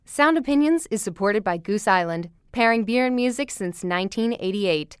Sound Opinions is supported by Goose Island, pairing beer and music since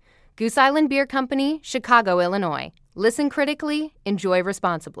 1988. Goose Island Beer Company, Chicago, Illinois. Listen critically, enjoy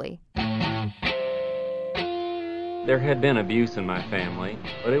responsibly. There had been abuse in my family,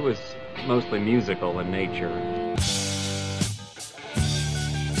 but it was mostly musical in nature.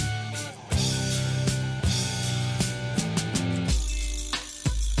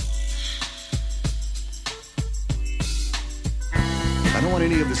 I don't want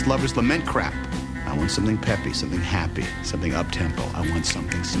any of this lover's lament crap. I want something peppy, something happy, something up-tempo. I want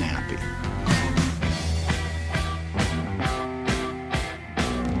something snappy.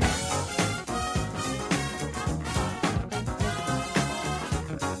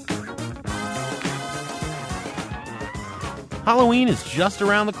 Halloween is just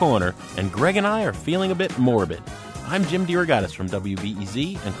around the corner, and Greg and I are feeling a bit morbid. I'm Jim DeRogatis from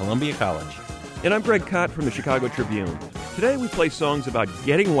WBEZ and Columbia College. And I'm Greg Kot from the Chicago Tribune. Today we play songs about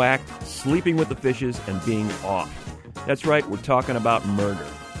getting whacked, sleeping with the fishes, and being off. That's right, we're talking about murder.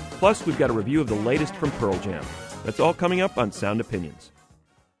 Plus, we've got a review of the latest from Pearl Jam. That's all coming up on Sound Opinions.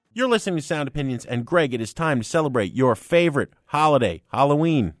 You're listening to Sound Opinions, and Greg, it is time to celebrate your favorite holiday,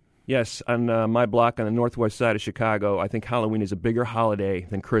 Halloween. Yes, on my block on the northwest side of Chicago, I think Halloween is a bigger holiday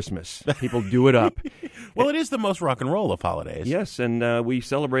than Christmas. People do it up. Well, it is the most rock and roll of holidays. Yes, and we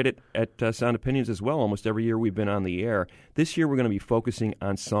celebrate it at Sound Opinions as well. Almost every year we've been on the air. This year we're going to be focusing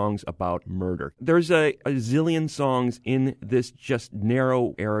on songs about murder. There's a zillion songs in this just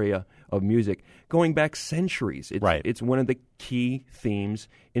narrow area of music going back centuries. It's one of the key themes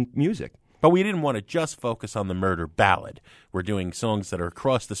in music. But we didn't want to just focus on the murder ballad. We're doing songs that are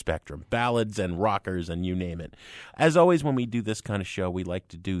across the spectrum, ballads and rockers and you name it. As always, when we do this kind of show, we like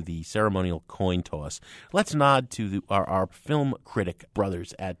to do the ceremonial coin toss. Let's nod to our film critic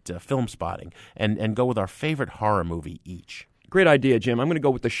brothers at Film Spotting and go with our favorite horror movie each. Great idea, Jim. I'm going to go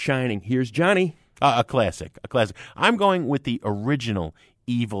with The Shining. Here's Johnny. A classic. I'm going with the original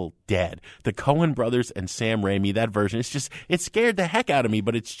Evil Dead. The Coen brothers and Sam Raimi, that version, it scared the heck out of me,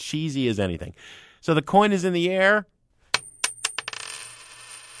 but it's cheesy as anything. So the coin is in the air.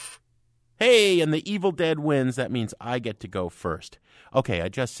 Hey, and the Evil Dead wins. That means I get to go first. Okay, I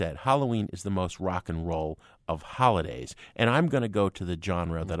just said Halloween is the most rock and roll of holidays, and I'm going to go to the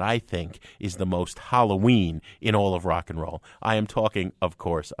genre that I think is the most Halloween in all of rock and roll. I am talking, of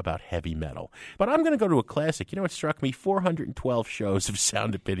course, about heavy metal. But I'm going to go to a classic. You know what struck me? 412 shows of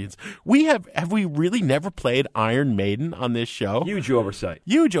Sound Opinions. Have we really never played Iron Maiden on this show? Huge oversight.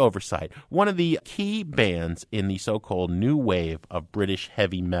 Huge oversight. One of the key bands in the so-called new wave of British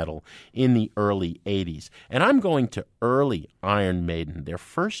heavy metal in the early 80s. And I'm going to early Iron Maiden. Their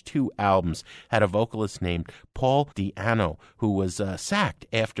first two albums had a vocalist named Paul Di'Anno, who was sacked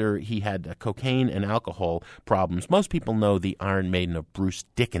after he had cocaine and alcohol problems. Most people know the Iron Maiden of Bruce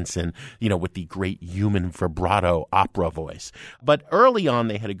Dickinson, with the great human vibrato opera voice. But early on,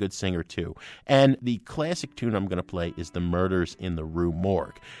 they had a good singer, too. And the classic tune I'm going to play is The Murders in the Rue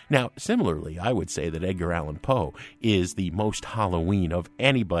Morgue. Now, similarly, I would say that Edgar Allan Poe is the most Halloween of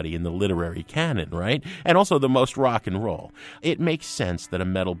anybody in the literary canon, right? And also the most rock and roll. It makes sense that a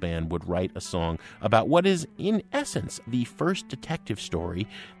metal band would write a song about what is, in essence, the first detective story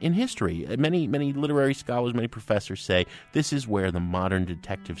in history. Many literary scholars, many professors say this is where the modern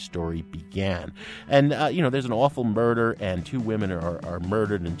detective story began. And, there's an awful murder, and two women are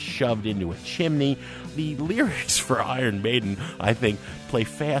murdered and shoved into a chimney. The lyrics for Iron Maiden, I think, play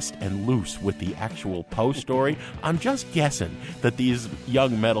fast and loose with the actual Poe story. I'm just guessing that these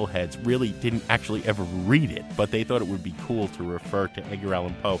young metalheads really didn't actually ever read it, but they thought it would be cool to refer to Edgar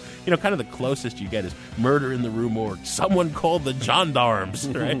Allan Poe. Kind of the closest you get is Murder in the Rue Morgue. Someone called the gendarmes,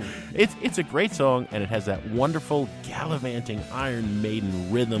 right? It's a great song, and it has that wonderful gallivanting Iron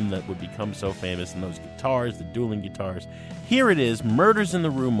Maiden rhythm that would become so famous, and those guitars, the dueling guitars. Here it is, Murders in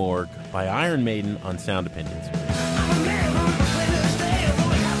the Rue Morgue by Iron Maiden on Sound Opinions.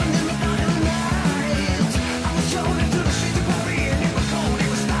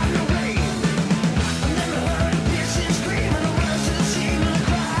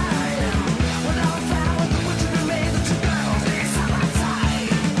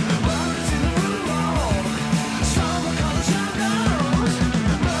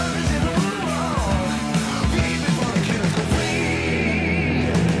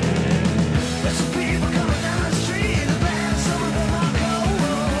 People coming down the street.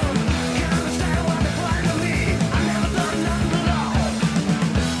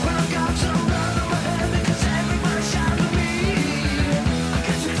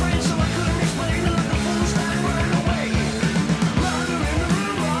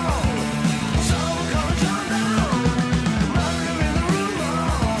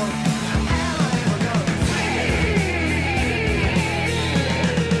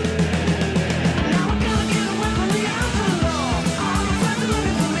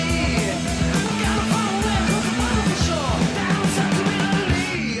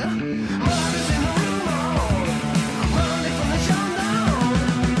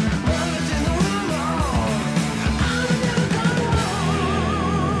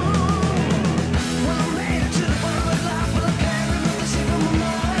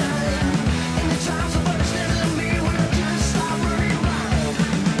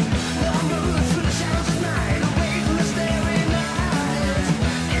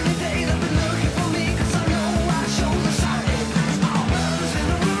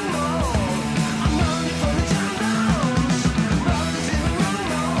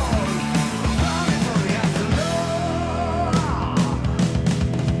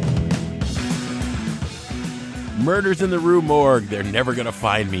 Murder's in the Rue Morgue. They're never going to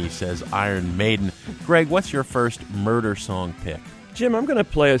find me, says Iron Maiden. Greg, what's your first murder song pick? Jim, I'm going to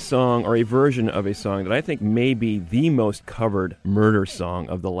play a song or a version of a song that I think may be the most covered murder song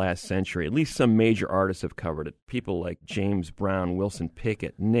of the last century. At least some major artists have covered it. People like James Brown, Wilson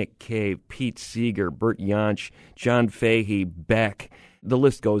Pickett, Nick Cave, Pete Seeger, Bert Jansch, John Fahey, Beck. The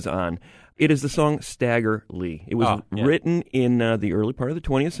list goes on. It is the song Stagger Lee. It was written in the early part of the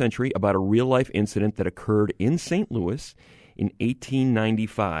 20th century about a real-life incident that occurred in St. Louis in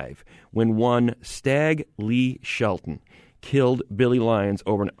 1895 when one Stag Lee Shelton killed Billy Lyons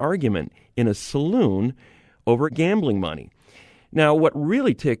over an argument in a saloon over gambling money. Now, what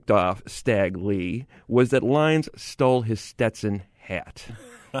really ticked off Stag Lee was that Lyons stole his Stetson hat.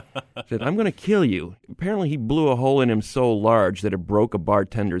 Said, "I'm going to kill you." Apparently, he blew a hole in him so large that it broke a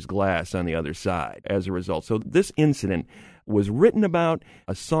bartender's glass on the other side as a result. So this incident was written about.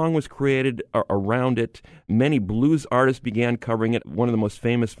 A song was created around it. Many blues artists began covering it. One of the most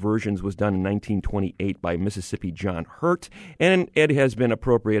famous versions was done in 1928 by Mississippi John Hurt, and it has been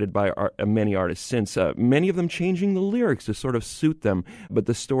appropriated by many artists since, many of them changing the lyrics to sort of suit them, but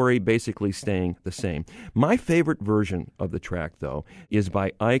the story basically staying the same. My favorite version of the track, though, is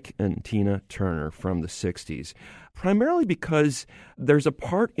by Ike and Tina Turner from the 60s. Primarily because there's a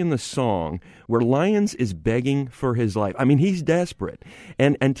part in the song where Lyons is begging for his life. I mean, he's desperate.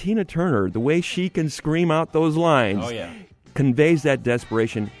 And Tina Turner, the way she can scream out those lines, conveys that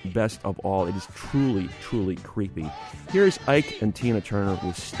desperation best of all. It is truly, truly creepy. Here's Ike and Tina Turner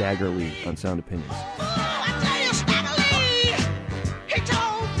with Stagger Lee on Sound Opinions.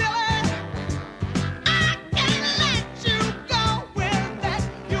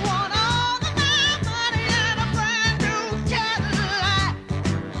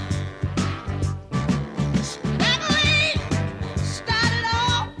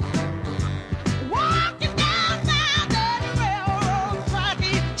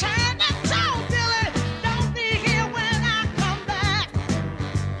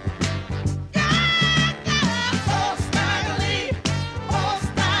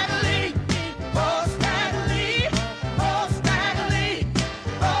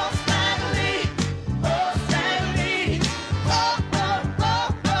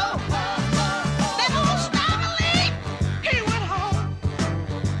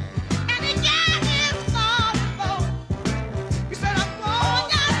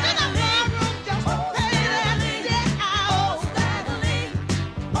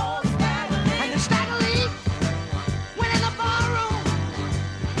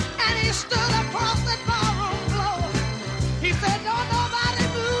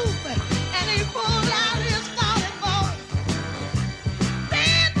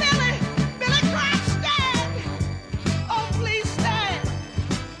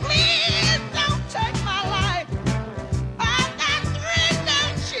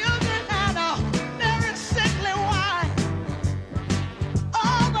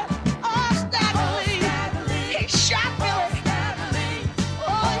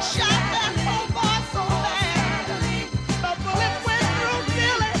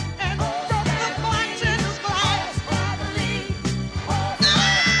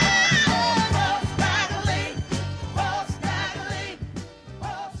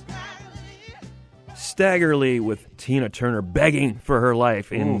 Stagger Lee with Tina Turner begging for her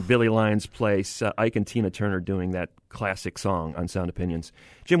life in Billy Lyons' place. Ike and Tina Turner doing that classic song on Sound Opinions.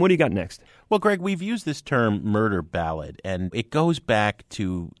 Jim, what do you got next? Well, Greg, we've used this term murder ballad, and it goes back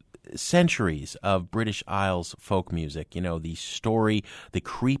to centuries of British Isles folk music. You know, the story, the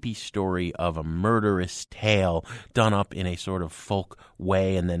creepy story of a murderous tale done up in a sort of folk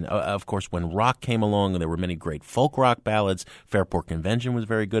way. And then, of course, when rock came along, there were many great folk rock ballads. Fairport Convention was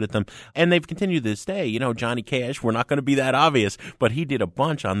very good at them. And they've continued to this day. You know, Johnny Cash, we're not going to be that obvious, but he did a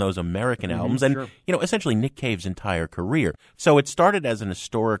bunch on those American albums. And, you know, essentially Nick Cave's entire career. So it started as an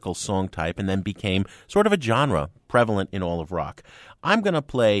historical song type and then became sort of a genre prevalent in all of rock. I'm going to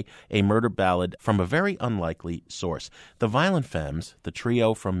play a murder ballad from a very unlikely source. The Violent Femmes, the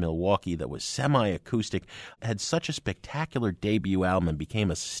trio from Milwaukee that was semi-acoustic, had such a spectacular debut album and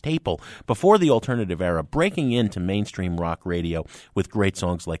became a staple before the alternative era, breaking into mainstream rock radio with great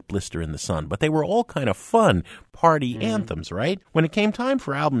songs like Blister in the Sun. But they were all kind of fun party anthems, right? When it came time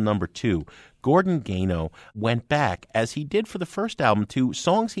for album number 2, Gordon Gano went back, as he did for the first album, to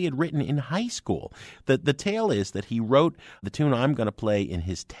songs he had written in high school. The tale is that he wrote the tune I'm going to play in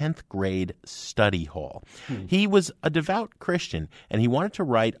his 10th grade study hall. He was a devout Christian, and he wanted to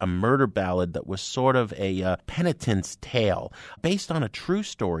write a murder ballad that was sort of a penitent's tale, based on a true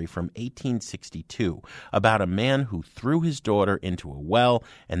story from 1862 about a man who threw his daughter into a well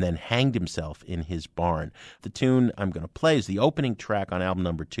and then hanged himself in his barn. The tune I'm going to play is the opening track on album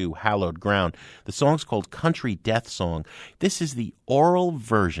number 2, Hallowed Ground. The song's called Country Death Song. This is the oral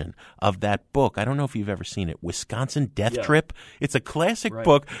version of that book. I don't know if you've ever seen it, Wisconsin Death Trip. It's a classic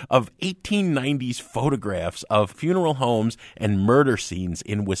book of 1890s photographs of funeral homes and murder scenes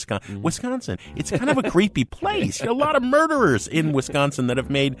in Wisconsin. Wisconsin, it's kind of a creepy place. A lot of murderers in Wisconsin that have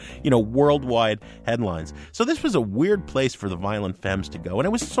made, worldwide headlines. So this was a weird place for the Violent Femmes to go, and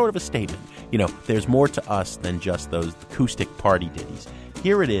it was sort of a statement. There's more to us than just those acoustic party ditties.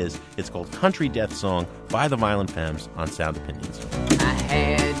 Here it is. It's called Country Death Song by the Violent Femmes on Sound Opinions. I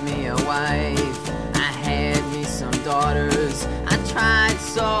had me a wife, I had me some daughters. I tried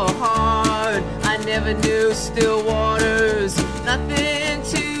so hard, I never knew still waters. Nothing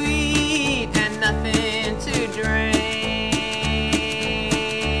to eat and nothing to drink.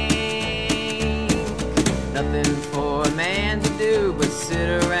 Nothing for a man to do but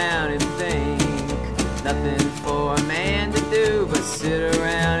sit around and think. Nothing for a man to do but sit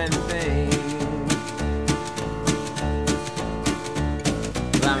around and think.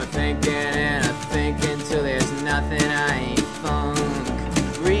 Well, I'm thinking and I'm thinking till there's nothing I ain't funk.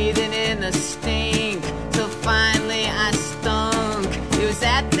 Breathing in the stink till finally I stunk. It was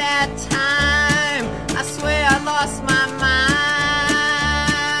at that time I swear I lost my mind.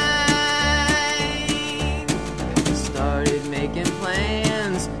 Started making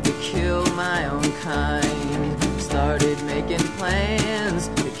plans to kill my own kind. Started making plans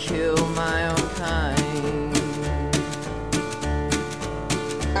to kill my own kind.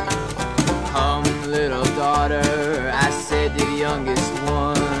 Come, little daughter, I said to the youngest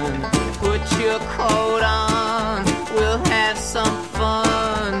one, put your coat on, we'll have some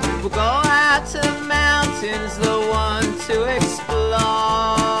fun. We'll go out to the mountains, the one to explore.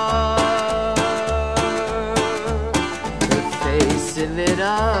 Her face it lit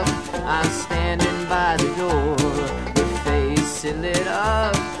up, I'm standing by the door. Her face it lit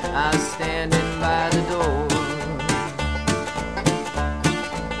up, I'm standing by the door.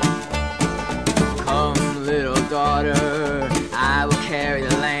 Come, little daughter, I will carry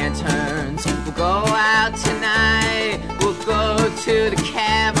the lanterns. We'll go out tonight, we'll go to the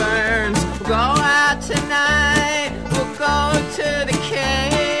caverns. We'll go out tonight, we'll go to the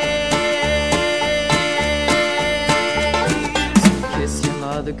caves. Kiss your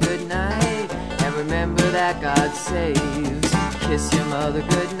mother goodnight, and remember that God saves. Kiss your mother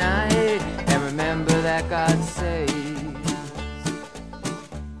goodnight, and remember that God saves.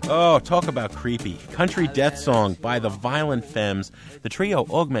 Oh, talk about creepy. Country Death Song by the Violent Femmes. The trio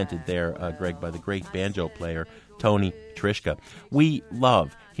augmented there, Greg, by the great banjo player Tony Trischka. We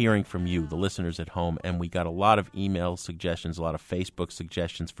love hearing from you, the listeners at home, and we got a lot of email suggestions, a lot of Facebook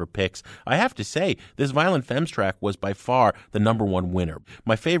suggestions for picks. I have to say, this Violent Femmes track was by far the number one winner.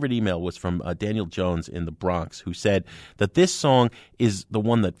 My favorite email was from Daniel Jones in the Bronx, who said that this song is the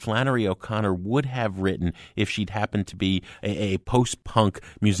one that Flannery O'Connor would have written if she'd happened to be a post-punk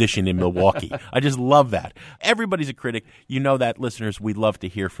musician in Milwaukee. I just love that. Everybody's a critic. You know that, listeners. We'd love to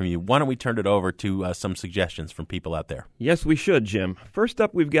hear from you. Why don't we turn it over to some suggestions from people out there? Yes, we should, Jim. First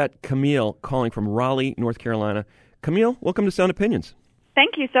up, we've got Camille calling from Raleigh, North Carolina. Camille, welcome to Sound Opinions.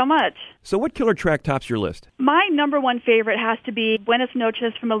 Thank you so much. So what killer track tops your list? My number one favorite has to be Buenas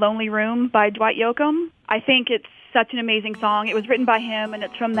Noches from a Lonely Room by Dwight Yoakam. I think it's such an amazing song. It was written by him, and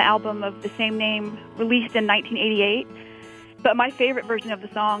it's from the album of the same name, released in 1988. But my favorite version of the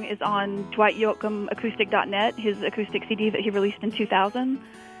song is on Dwight Yoakam Acoustic.net, his acoustic CD that he released in 2000.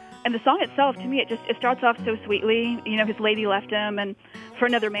 And the song itself, to me, it starts off so sweetly. You know, his lady left him and for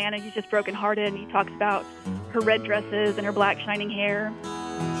another man, and he's just brokenhearted, and he talks about her red dresses and her black shining hair.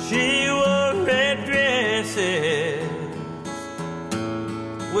 She wore red dresses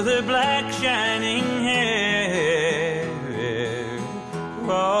with her black shining hair.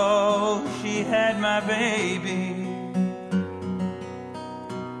 Oh, she had my baby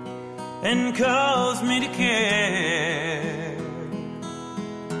and caused me to care.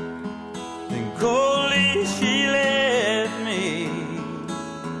 Then coldly she left me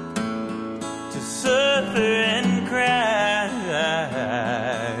to suffer and cry.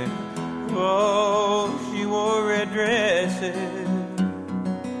 Oh, she wore red dresses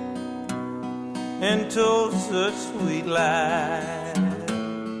and told such sweet lies.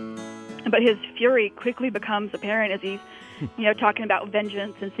 but his fury quickly becomes apparent as he's, talking about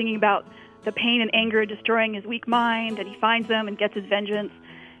vengeance and singing about the pain and anger destroying his weak mind, and he finds them and gets his vengeance.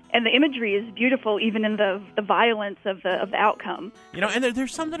 And the imagery is beautiful, even in the violence of the outcome. And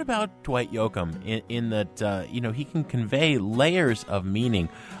there's something about Dwight Yoakam in that, he can convey layers of meaning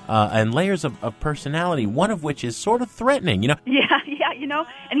and layers of personality, one of which is sort of threatening, Yeah,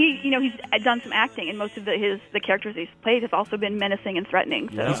 and he's done some acting, and most of the characters he's played have also been menacing and threatening.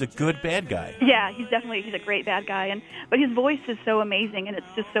 So. He's a good bad guy. Yeah, he's a great bad guy, but his voice is so amazing, and it's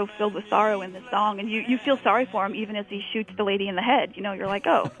just so filled with sorrow in this song, and you feel sorry for him even as he shoots the lady in the head. You're like,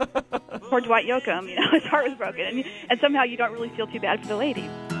 oh. Poor Dwight Yoakam, his heart was broken, and somehow you don't really feel too bad for the lady.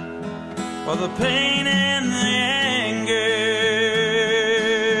 For the pain and the anger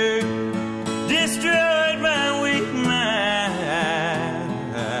destroyed my weak mind.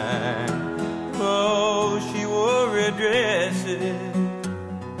 Oh, she wore red dresses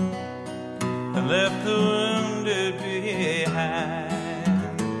and left the wounded behind.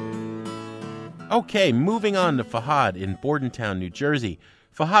 Okay, moving on to Fahad in Bordentown, New Jersey.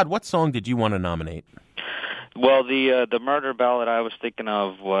 Fahad, what song did you want to nominate? Well, the murder ballad I was thinking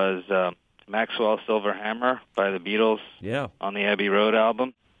of was Maxwell Silver Hammer by the Beatles on the Abbey Road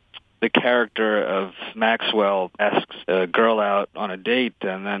album. The character of Maxwell asks a girl out on a date,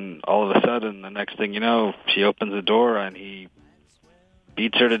 and then all of a sudden, the next thing you know, she opens the door and he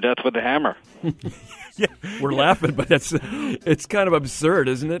beats her to death with a hammer. Yeah, we're laughing, but it's kind of absurd,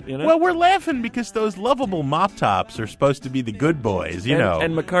 isn't it? Well, we're laughing because those lovable mop tops are supposed to be the good boys,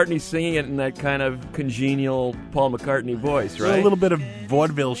 And McCartney's singing it in that kind of congenial Paul McCartney voice, right? A little bit of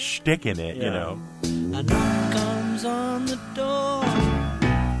vaudeville shtick in it, A knock comes on the door.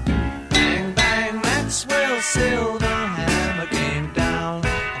 Bang, bang, Maxwell Silver Hammer came down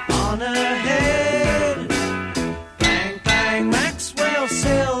upon her head. Bang, bang, Maxwell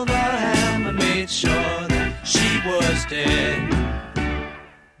Silver Hammer made sure that she was dead.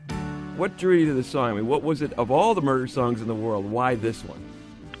 What drew you to the song? I mean, what was it, of all the murder songs in the world, why this one?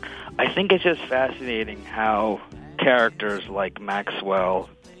 I think it's just fascinating how characters like Maxwell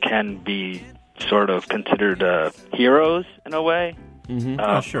can be sort of considered heroes in a way.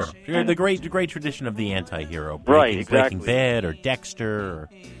 Mm-hmm. Sure. The great tradition of the anti-hero. Right, exactly. Breaking Bad or Dexter.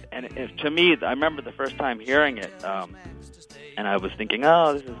 And to me, I remember the first time hearing it, and I was thinking,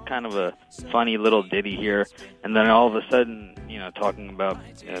 oh, this is kind of a funny little ditty here. And then all of a sudden, talking about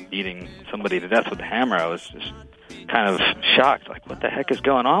beating somebody to death with a hammer, I was just kind of shocked. Like, what the heck is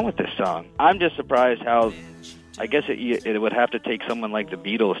going on with this song? I'm just surprised how, I guess it would have to take someone like the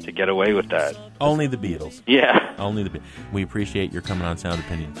Beatles to get away with that. Only the Beatles. Yeah. Only the Beatles. We appreciate your coming on Sound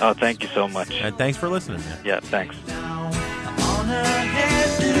Opinions. Oh, thank you so much. And thanks for listening, man. Yeah, thanks. On her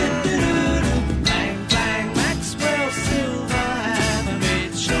head, bang, bang, Maxwell Silver Hammer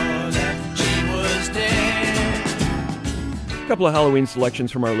made sure that she was dead. A couple of Halloween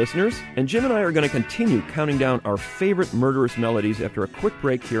selections from our listeners, and Jim and I are going to continue counting down our favorite murderous melodies after a quick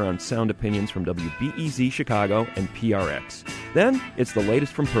break here on Sound Opinions from WBEZ Chicago and PRX. Then, it's the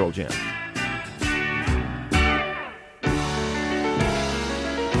latest from Pearl Jam.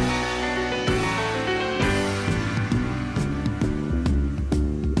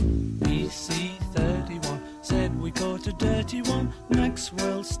 Dirty one,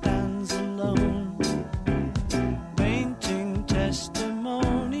 Maxwell stands alone, painting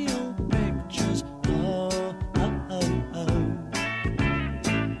testimonial pictures. Oh, oh, oh, oh.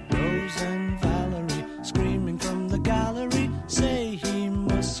 Rose and Valerie screaming from the gallery, say he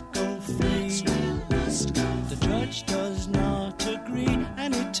must go free. The judge does not agree,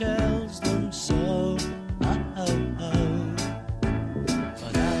 and he tells them so. Oh, oh, oh.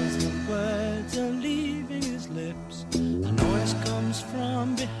 But as the words are leaving his lips, a noise comes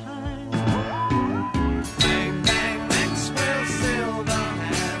from behind. Bang, bang, Maxwell Silver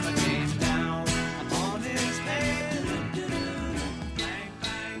Hammer came down upon his head. Bang,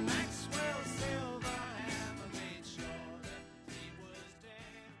 bang, Maxwell Silver Hammer made sure that he was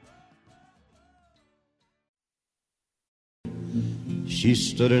dead. She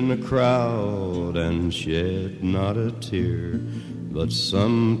stood in the crowd and shed not a tear. But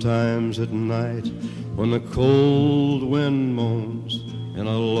sometimes at night, when the cold wind moans in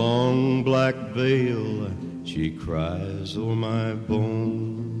a long black veil, she cries o'er my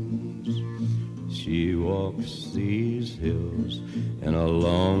bones. She walks these hills in a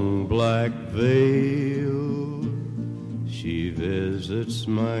long black veil. She visits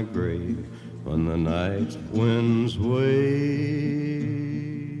my grave when the night winds wave.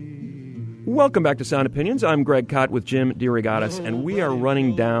 Welcome back to Sound Opinions. I'm Greg Kot with Jim DeRogatis, and we are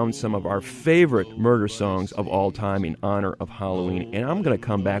running down some of our favorite murder songs of all time in honor of Halloween, and I'm going to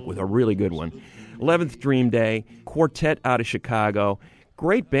come back with a really good one. 11th Dream Day, quartet out of Chicago.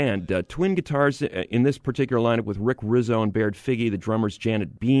 Great band. Twin guitars in this particular lineup with Rick Rizzo and Baird Figge. The drummer's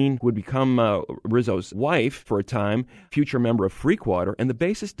Janet Bean, who would become Rizzo's wife for a time, future member of Freakwater, and the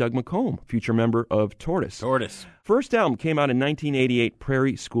bassist Doug McComb, future member of Tortoise. First album came out in 1988,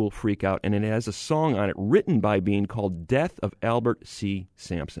 Prairie School Freakout, and it has a song on it written by Bean called Death of Albert C.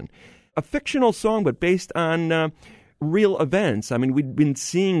 Sampson. A fictional song, but based on real events. I mean, we'd been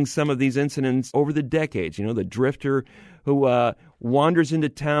seeing some of these incidents over the decades. You know, the drifter who wanders into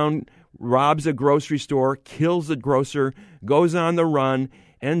town, robs a grocery store, kills the grocer, goes on the run,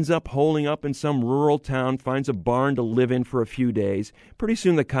 ends up holing up in some rural town, finds a barn to live in for a few days. Pretty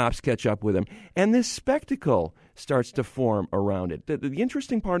soon the cops catch up with him. And this spectacle starts to form around it. The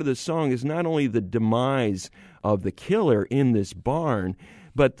interesting part of this song is not only the demise of the killer in this barn,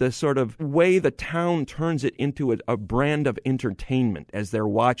 but the sort of way the town turns it into a brand of entertainment as they're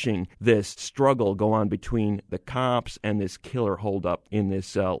watching this struggle go on between the cops and this killer holed up in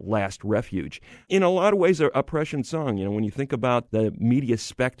this last refuge. In a lot of ways, a prescient song. You know, when you think about the media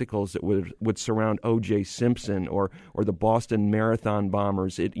spectacles that would surround O.J. Simpson or the Boston Marathon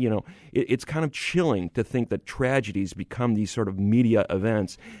bombers, it's kind of chilling to think that tragedies become these sort of media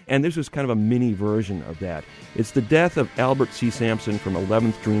events. And this was kind of a mini version of that. It's the death of Albert C. Sampson from 11th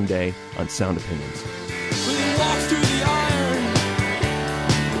Dream Day on Sound Opinions. We walk through the iron,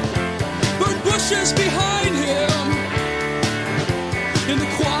 burn bushes behind him in the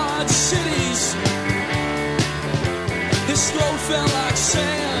Quad Cities. His throat felt like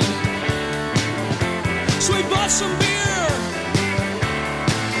sand, so he bought some beer,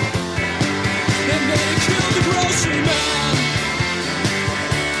 and then he killed the grocery man.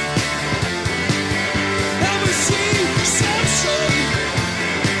 Albert C. Sampson.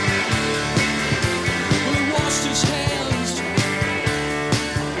 His hands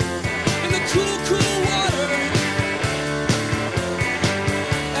in the cool, cool water.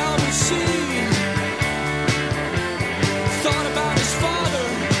 Albert C. thought about his father,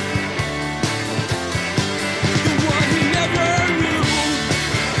 the one he never knew,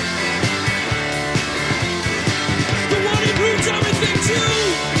 the one he proved everything to.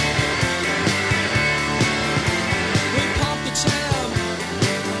 They popped the tab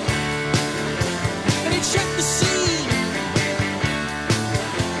and he checked the scene.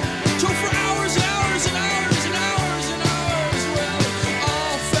 Drove for hours and hours and hours and hours and hours. Well, it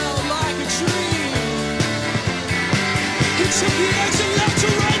all felt like a dream. He took the exit left to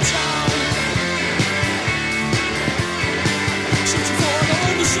right town, searching for an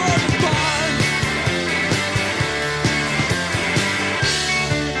oversorted barn.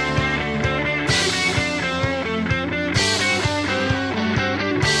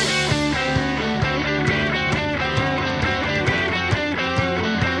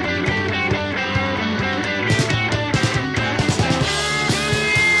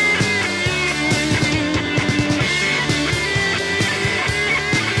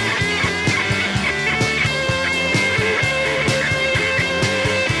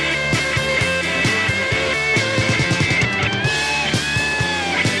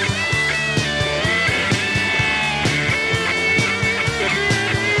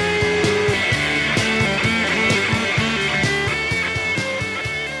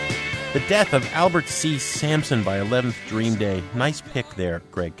 Death of Albert C. Sampson by 11th Dream Day. Nice pick there,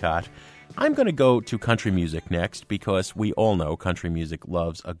 Greg Kot. I'm going to go to country music next because we all know country music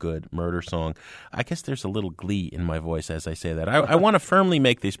loves a good murder song. I guess there's a little glee in my voice as I say that. I want to firmly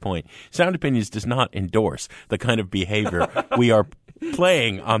make this point. Sound Opinions does not endorse the kind of behavior we are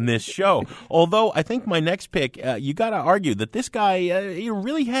playing on this show. Although I think my next pick, you got to argue that this guy he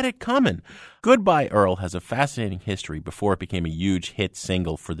really had it coming. Goodbye Earl has a fascinating history before it became a huge hit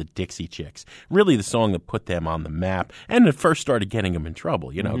single for the Dixie Chicks. Really the song that put them on the map and it first started getting them in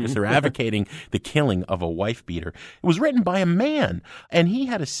trouble, because they're advocating the killing of a wife beater. It was written by a man, and he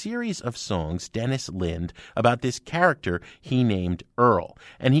had a series of songs, Dennis Lind, about this character he named Earl.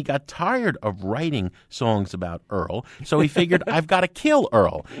 And he got tired of writing songs about Earl, so he figured, I've got to kill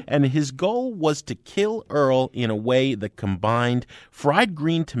Earl. And his goal was to kill Earl in a way that combined Fried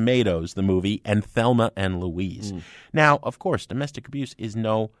Green Tomatoes, the movie, and Thelma and Louise. Now, of course, domestic abuse is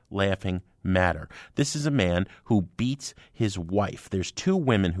no laughing matter. This is a man who beats his wife. There's two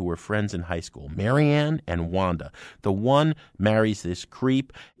women who were friends in high school, Marianne and Wanda. The one marries this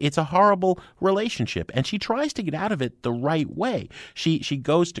creep. It's a horrible relationship, and she tries to get out of it the right way. She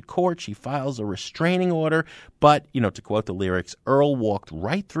goes to court. She files a restraining order, but, to quote the lyrics, Earl walked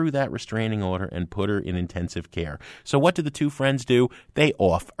right through that restraining order and put her in intensive care. So what do the two friends do? They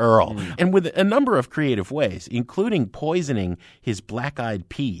off Earl. And with a number of creative ways, including poisoning his black-eyed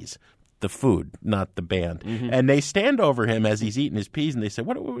peas, the food, not the band. And they stand over him as he's eating his peas, and they say,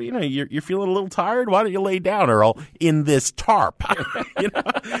 you're feeling a little tired? Why don't you lay down, Earl, in this tarp?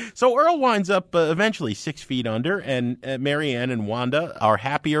 So Earl winds up eventually 6 feet under, and Marianne and Wanda are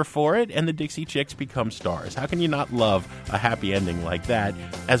happier for it, and the Dixie Chicks become stars. How can you not love a happy ending like that,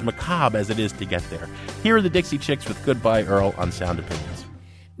 as macabre as it is to get there? Here are the Dixie Chicks with Goodbye, Earl on Sound Opinions.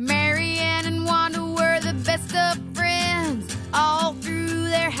 Marianne and Wanda were the best of friends all through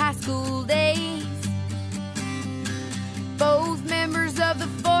their high school days. Both members of the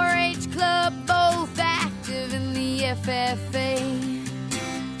 4-H club, both active in the FFA.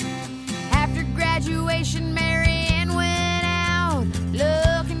 After graduation, Marianne went out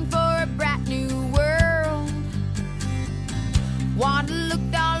looking for a bright new world. Wanda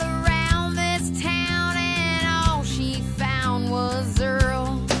looked all around this town, and all she found was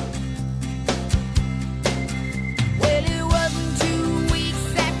Earl. Well, it wasn't 2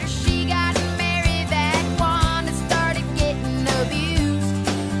 weeks after she got married that Wanda started getting abused.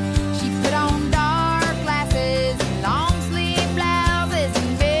 She put on dark glasses and long sleeve blouses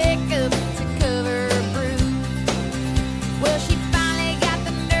and makeup to cover her bruise. Well, she finally got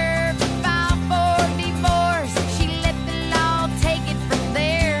the nerve to file for divorce. She let the law take it from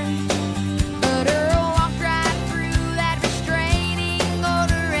there. But Earl walked right through that restraining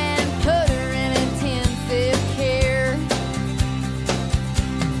order and put her in intensive care.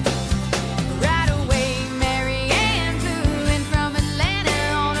 Right away, Marianne flew in from Atlanta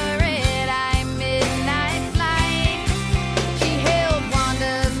on a red-eye midnight flight. She held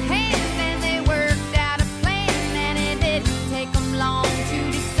Wanda's hand and they worked out a plan, and it didn't take them long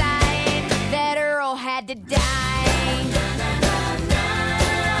to decide that Earl had to die.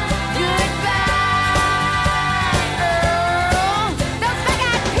 Goodbye, Earl. Those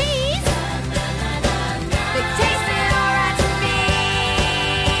black-eyed peas, they tasted alright to me.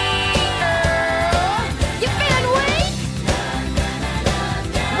 Earl, you feeling weak?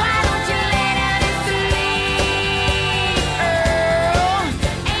 Why don't you lay down and sleep? Earl,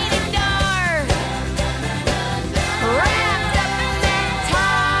 ain't it dark? Wrapped up in that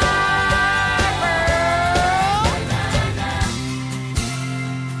tarp, Earl.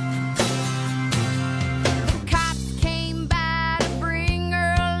 The cops came by to bring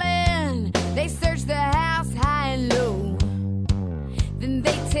Earl in. They searched the house high and low. Then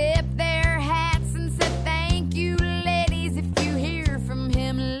they tipped their hats and said, "Thank you, ladies. If you hear from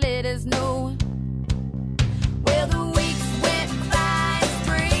him, let us know." Well, the weeks went by,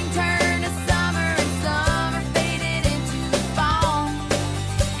 spring turned to summer, and summer faded into fall.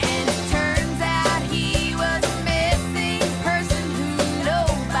 And it turns out he was a missing person who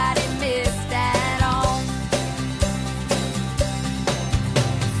nobody missed at all.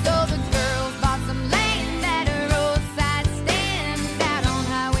 So the girls bought some land at a roadside stand out on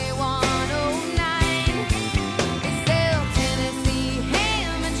Highway 109. They sell Tennessee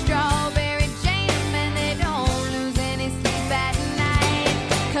ham and strawberry jam, and they don't lose any sleep at night,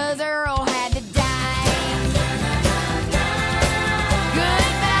 'cause Earl had to die.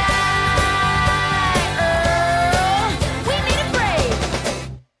 Goodbye, Earl. We need a break.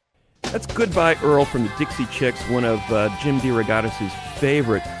 That's Goodbye, Earl from the Dixie Chicks, one of Jim DeRogatis'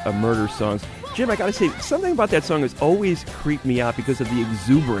 favorite murder songs. Jim, I got to say, something about that song has always creeped me out because of the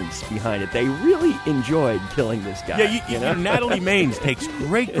exuberance behind it. They really enjoyed killing this guy. Yeah, Natalie Maines takes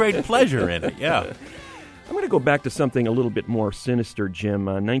great pleasure in it, yeah. I'm going to go back to something a little bit more sinister, Jim.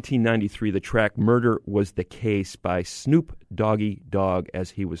 1993, the track Murder Was the Case by Snoop Doggy Dogg, as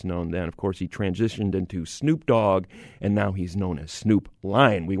he was known then. Of course, he transitioned into Snoop Dogg, and now he's known as Snoop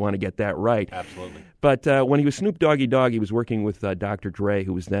Lion. We want to get that right. Absolutely. But when he was Snoop Doggy Dogg, he was working with Dr. Dre,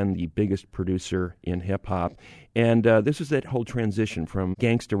 who was then the biggest producer in hip-hop. And this was that whole transition from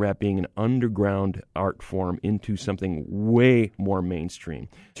gangster rap being an underground art form into something way more mainstream.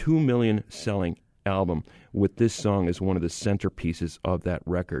 2 million selling album with this song as one of the centerpieces of that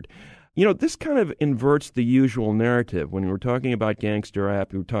record. You know, this kind of inverts the usual narrative. When we're talking about gangster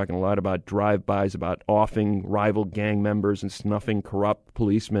rap, we were talking a lot about drive-bys, about offing rival gang members and snuffing corrupt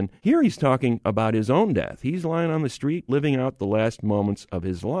policemen. Here he's talking about his own death. He's lying on the street, living out the last moments of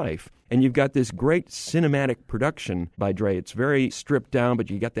his life. And you've got this great cinematic production by Dre. It's very stripped down, but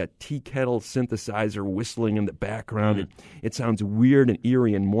you got that tea kettle synthesizer whistling in the background. It sounds weird and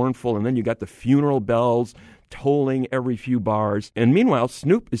eerie and mournful. And then you got the funeral bells tolling every few bars. And meanwhile,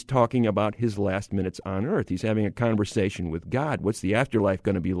 Snoop is talking about his last minutes on Earth. He's having a conversation with God. What's the afterlife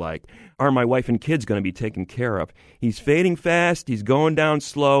going to be like? Are my wife and kids going to be taken care of? He's fading fast. He's going down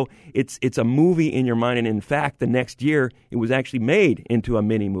slow. It's a movie in your mind. And in fact, the next year, it was actually made into a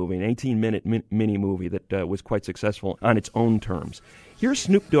mini-movie, an 18-minute mini-movie that was quite successful on its own terms. Here's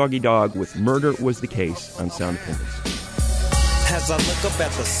Snoop Doggy Dogg with Murder Was the Case on Sound Opinions. As I look up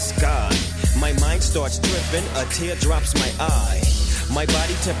at the sky, my mind starts tripping, a tear drops my eye. My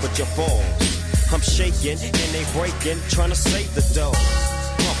body temperature falls. I'm shaking and they breaking, trying to save the dough.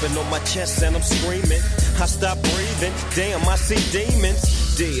 Pumping on my chest and I'm screaming. I stop breathing, damn, I see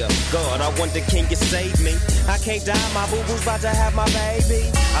demons. Dear God, I wonder, can you save me? I can't die, my boo-boo's about to have my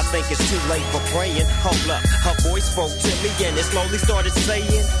baby. I think it's too late for praying. Hold up, her voice spoke to me and it slowly started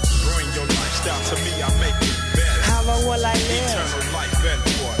saying, bring your lifestyle to me, I'll make it better. How long will I live? Eternal life better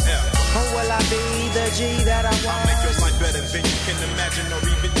forever. Or will I be the G that I want? I'll make your life better than you can imagine or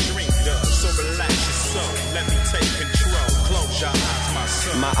even dream of. So relax your soul, let me take control. Close your eyes, my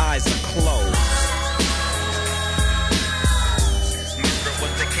son. My eyes are closed. Murder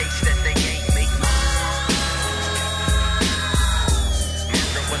was the case that they gave me.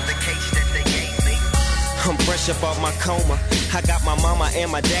 Murder was the case that they gave me. I'm fresh up off my coma. I got my mama and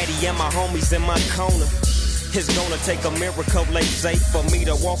my daddy and my homies in my corner. It's gonna take a miracle, they say, for me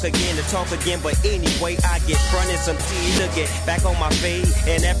to walk again, to talk again. But anyway, I get fronted some tea to get back on my feet.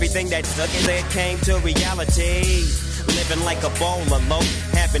 And everything that said came to reality. Living like a ball of low,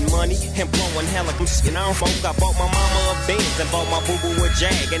 having money and blowing hella and I bought my mama a Benz and bought my boo-boo a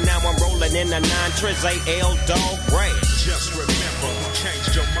Jag. And now I'm rolling in a 9 Triz AL Dog Rag. Just remember who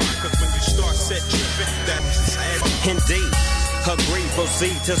changed your mind, cause when you start set tripping, that's sad. Indeed. Agree,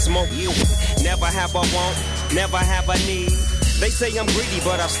 proceed to smoke you. Never have a want, never have a need. They say I'm greedy,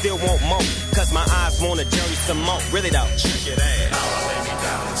 but I still want more. Cause my eyes want a journey some more. Really though. Check it out. Now I lay me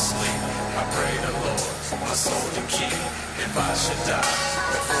down and sleep. I pray the Lord, my soul to keep. If I should die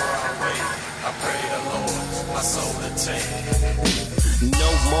before I wake, I pray the Lord, my soul to take. No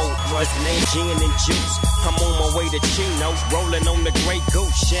more rushing and gin and juice. I'm on my way to Chino, rolling on the Grey Goose,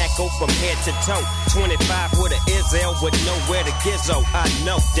 Shackled from head to toe. 25 with an Izzel with nowhere to gizzo. I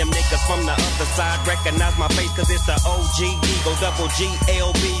know them niggas from the other side recognize my face, cause it's the OG Eagle Double G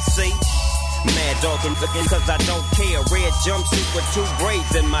LBC. Mad dog and looking cause I don't care. Red jumpsuit with 2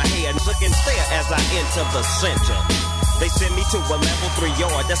 braids in my hair. Looking fair as I enter the center. They send me to a level 3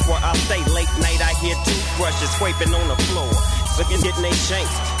 yard. That's where I stay late night. I hear toothbrushes scraping on the floor. Looking getting they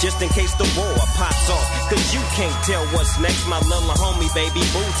shanks just in case the war pops off. Cause you can't tell what's next. My little homie baby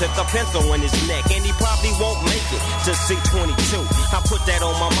boo took a pencil in his neck. And he probably won't make it to C22. I put that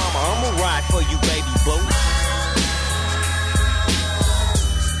on my mama. I'ma ride for you baby boo.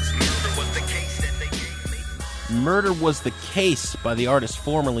 Murder Was the Case by the artist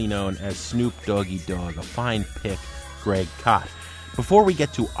formerly known as Snoop Doggy Dogg. A fine pick, Greg Kot. Before we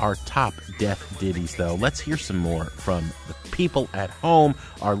get to our top death ditties, though, let's hear some more from the people at home,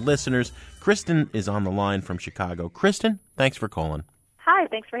 our listeners. Kristen is on the line from Chicago. Kristen, thanks for calling. Hi,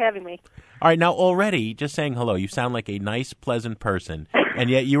 thanks for having me. All right, now already, just saying hello, you sound like a nice, pleasant person, and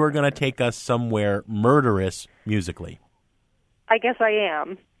yet you are going to take us somewhere murderous musically. I guess I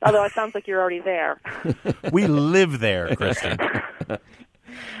am, although it sounds like you're already there. We live there, Kristen.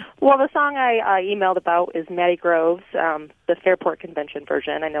 Well, the song I emailed about is Matty Groves, the Fairport Convention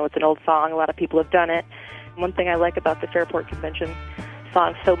version. I know it's an old song. A lot of people have done it. One thing I like about the Fairport Convention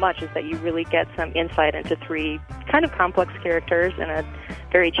song so much is that you really get some insight into 3 kind of complex characters in a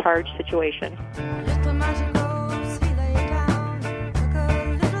very charged situation.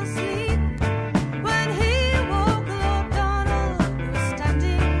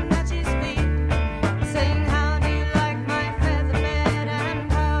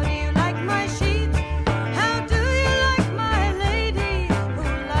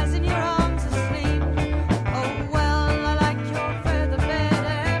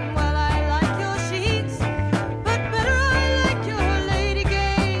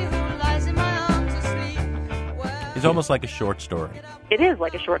 It's almost like a short story. It is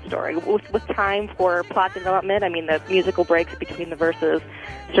like a short story with time for plot development. I mean, the musical breaks between the verses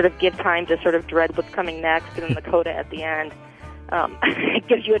sort of give time to sort of dread what's coming next, and then the coda at the end. it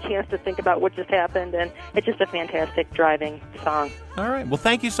gives you a chance to think about what just happened, and it's just a fantastic driving song. All right. Well,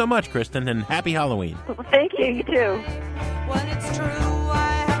 thank you so much, Kristen, and happy Halloween. Thank you. You too. When it's true,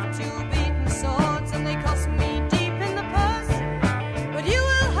 I have two beaten swords, and they cost me deep in the purse. But you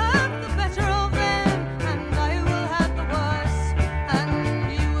will have the better of them, and I will have the worse.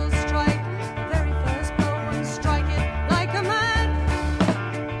 And you will strike the very first blow and strike it like a man.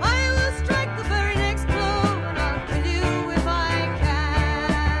 I will strike the very next blow, and I'll kill you if I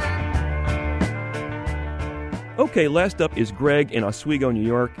can. Okay, last up is Greg in Oswego, New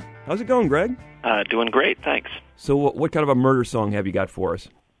York. How's it going, Greg? Doing great, thanks. So what kind of a murder song have you got for us?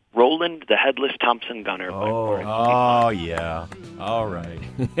 Roland the Headless Thompson Gunner. Oh, yeah. All right.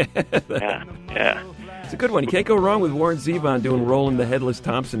 Yeah. It's a good one. You can't go wrong with Warren Zevon doing Roland the Headless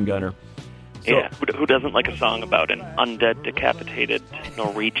Thompson Gunner. So, Yeah, who doesn't like a song about an undead, decapitated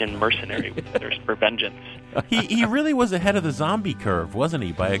Norwegian mercenary with thirst for vengeance? He really was ahead of the zombie curve, wasn't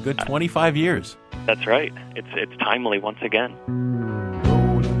he, by a good 25 years? That's right. It's timely once again.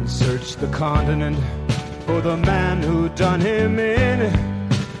 Roland searched the continent for the man who done him in.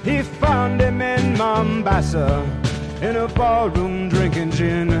 He found him in Mombasa in a ballroom drinking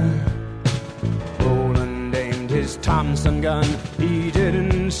gin. Roland aimed his Thompson gun. He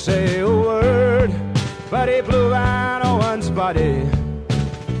didn't say a word, but he blew Van Owen's body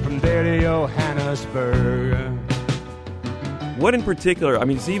from there to Johannesburg. What in particular, I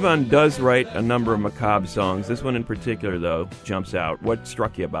mean, Zevon does write a number of macabre songs. This one in particular, though, jumps out. What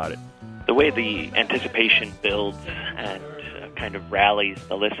struck you about it? The way the anticipation builds and kind of rallies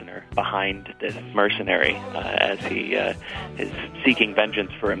the listener behind this mercenary as he is seeking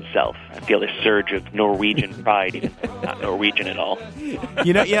vengeance for himself. I feel this surge of Norwegian pride, even though he's not Norwegian at all.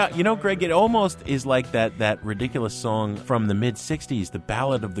 You know, Greg, it almost is like that ridiculous song from the mid-'60s, the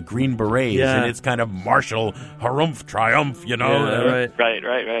Ballad of the Green Berets, and it's kind of martial harumph triumph, you know? Yeah,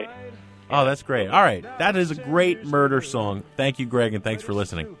 Right. Oh, that's great. All right, that is a great murder song. Thank you, Greg, and thanks for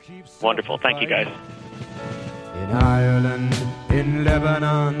listening. Wonderful. Thank you, guys. In Ireland, in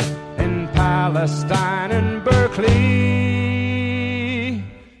Lebanon, in Palestine, in Berkeley,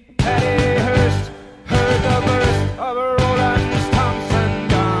 Patty Hearst heard the burst of Roland's Thompson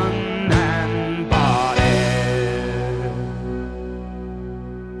gun and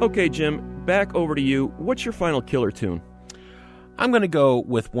body. Okay, Jim, back over to you. What's your final killer tune? I'm going to go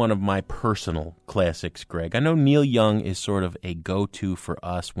with one of my personal classics, Greg. I know Neil Young is sort of a go-to for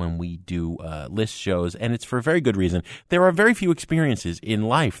us when we do list shows, and it's for a very good reason. There are very few experiences in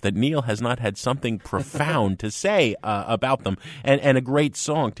life that Neil has not had something profound to say about them, and a great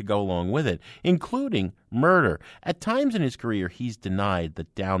song to go along with it, including murder. At times in his career, he's denied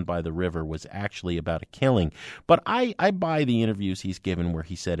that Down by the River was actually about a killing, but I buy the interviews he's given where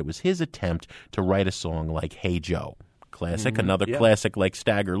he said it was his attempt to write a song like Hey Joe. Classic, another classic like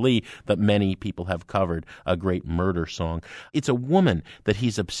Stagger Lee that many people have covered, a great murder song. It's a woman that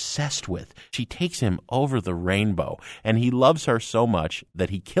he's obsessed with. She takes him over the rainbow, and he loves her so much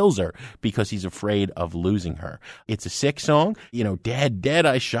that he kills her because he's afraid of losing her. It's a sick song. You know, dead,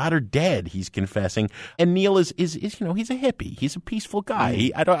 I shot her dead, he's confessing. And Neil is he's a hippie. He's a peaceful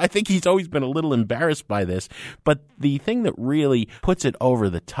guy. I think he's always been a little embarrassed by this, but the thing that really puts it over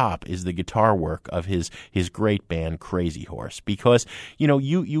the top is the guitar work of his great band, Crazy Horse, because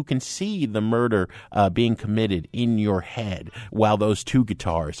you can see the murder being committed in your head while those two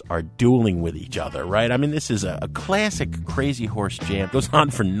guitars are dueling with each other, right? I mean, this is a classic Crazy Horse jam. It goes on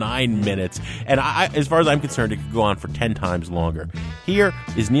for 9 minutes, and as far as I'm concerned, it could go on for 10 times longer. Here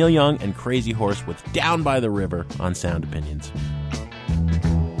is Neil Young and Crazy Horse with Down by the River on Sound Opinions.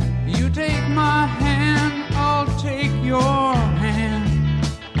 You take my hand, I'll take your hand.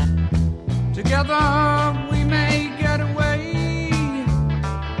 Together we may get away.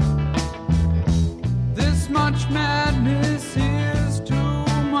 This much madness is too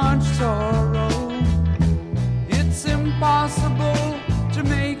much sorrow. It's impossible to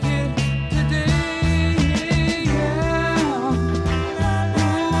make it today. Yeah.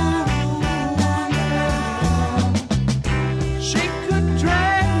 Ooh, she could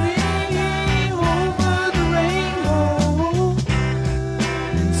drag me over the rainbow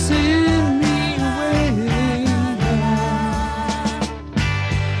and send me away.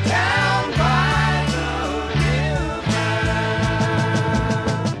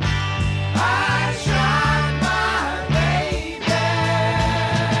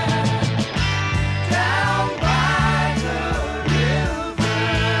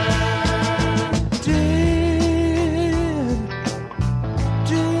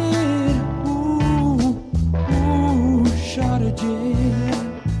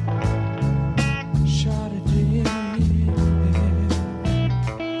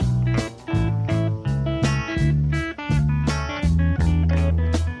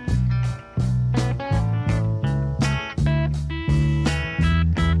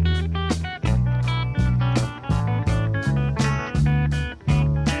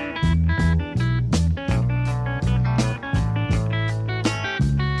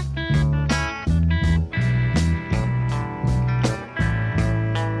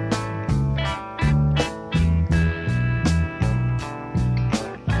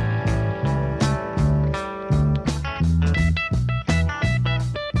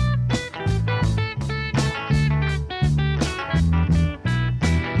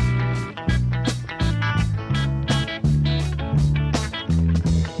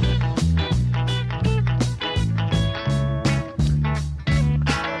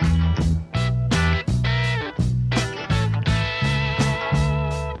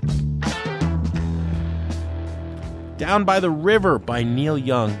 Down by the River by Neil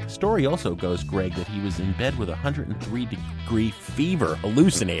Young. The story also goes, Greg, that he was in bed with 103-degree fever,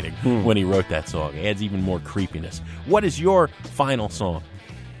 hallucinating when he wrote that song. It adds even more creepiness. What is your final song?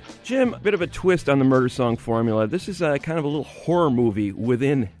 Jim, a bit of a twist on the murder song formula. This is kind of a little horror movie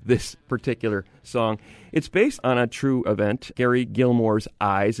within this particular song. It's based on a true event. Gary Gilmore's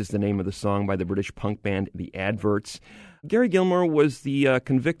Eyes is the name of the song by the British punk band The Adverts. Gary Gilmore was the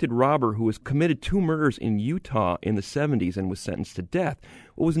convicted robber who was committed 2 murders in Utah in the 70s and was sentenced to death.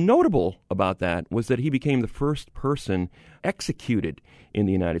 What was notable about that was that he became the first person executed in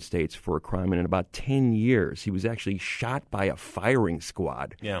the United States for a crime in about 10 years. He was actually shot by a firing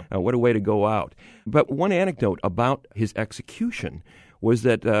squad. Yeah. What a way to go out. But one anecdote about his execution was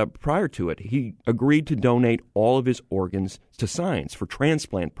that prior to it, he agreed to donate all of his organs to science for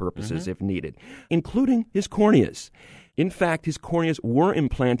transplant purposes if needed, including his corneas. In fact, his corneas were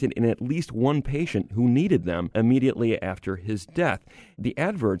implanted in at least one patient who needed them immediately after his death. The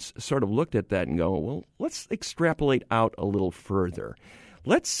Adverts sort of looked at that and go, well, let's extrapolate out a little further.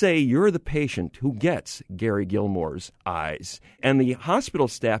 Let's say you're the patient who gets Gary Gilmore's eyes, and the hospital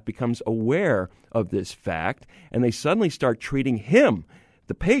staff becomes aware of this fact, and they suddenly start treating him,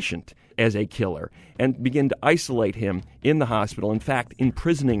 the patient, as a killer, and begin to isolate him in the hospital, in fact,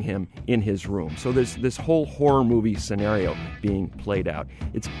 imprisoning him in his room. So there's this whole horror movie scenario being played out.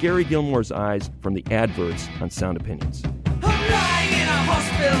 It's Gary Gilmore's Eyes from The Adverts on Sound Opinions. I'm lying in a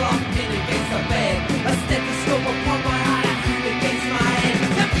hospital, I'm leaning against the bed. A stethoscope upon my heart, I feel against my head.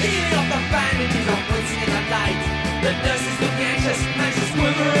 The peeling of the bandages, I'm waiting in the light. The nurses look anxious, and she's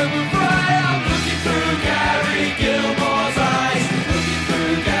quivering with fright. I'm looking through Gary Gilmore's eyes. Looking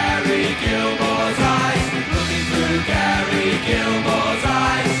through Gary Gilmore's eyes. Looking through Gary Gilmore's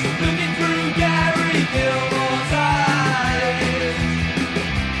eyes. Looking through Gary Gilmore's eyes.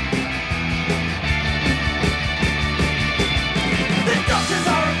 The doctors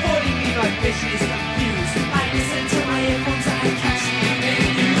are reporting me, my patient is confused. I listen to my earphones and I catch the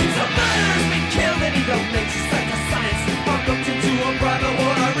evening news. A murderer's been killed and he don't make sense of science. I'm looked into a private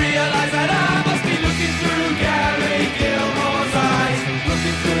ward, I realize that I must be looking through Gary Gilmore's eyes.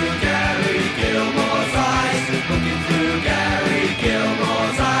 Looking through Gary Gilmore's eyes. Looking through Gary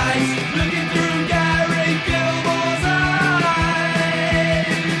Gilmore's eyes. Looking through Gary Gilmore's eyes.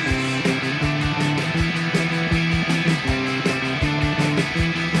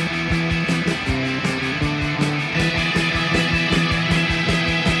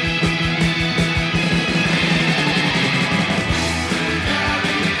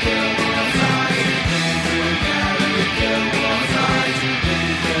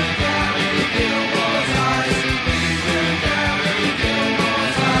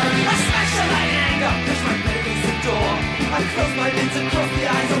 I smash the light in anger, push my leg against the door. I close my lids and close the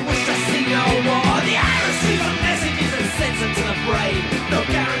eyes, I wish I see no more. The eye receives the messages and sends them to the brain. No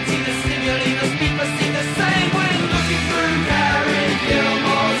guarantee the stimuli, the speed must seem the same. When looking through Gary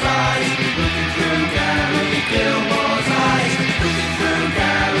Gilmore's eyes. Looking through Gary Gilmore's eyes. Looking through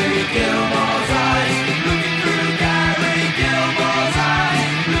Gary Gilmore's eyes. Looking through Gary Gilmore's eyes.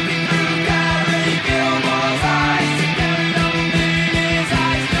 Looking through Gary Gilmore's eyes. Gary don't need his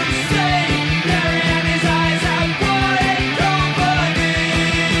eyes to see. Gary and his eyes have quiet company.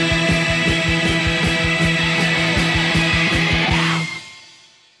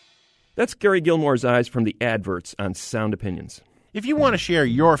 That's Gary Gilmore's Eyes from The Adverts on Sound Opinions. If you want to share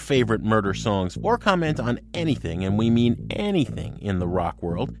your favorite murder songs or comment on anything, and we mean anything in the rock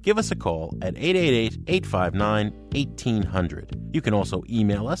world, give us a call at 888-859-1800. You can also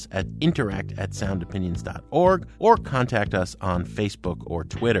email us at interact@soundopinions.org or contact us on Facebook or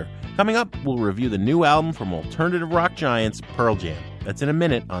Twitter. Coming up, we'll review the new album from alternative rock giants Pearl Jam. That's in a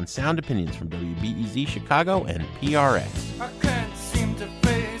minute on Sound Opinions from WBEZ Chicago and PRX. I can't seem to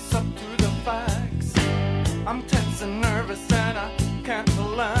face up to the facts. I'm tense and nervous and I can't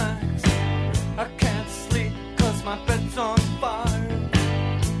relax. I can't sleep 'cause my bed's on fire.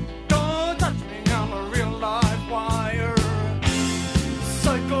 Don't touch me, I'm a real live wire.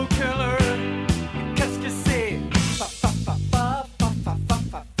 Psycho killer, qu'est-ce que c'est? Fa fa fa fa fa fa fa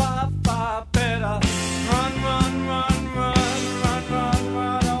fa fa fa. Better run, run, run, run, run, run,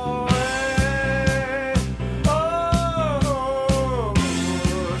 run away. Oh.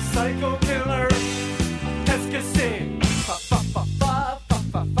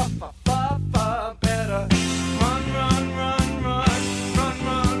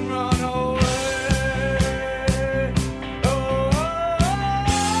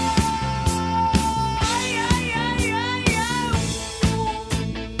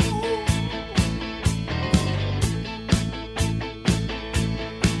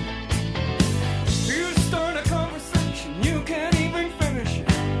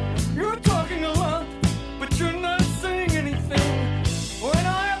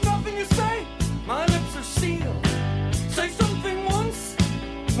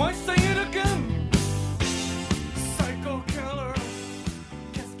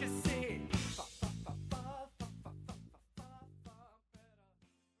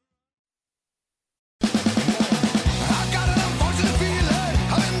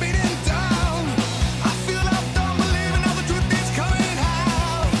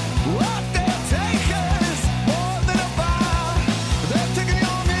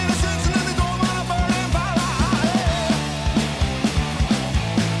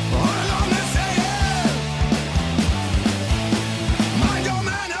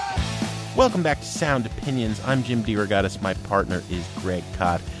 Welcome back to Sound Opinions. I'm Jim DeRogatis. My partner is Greg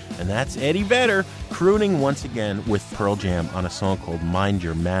Kot. And that's Eddie Vedder crooning once again with Pearl Jam on a song called Mind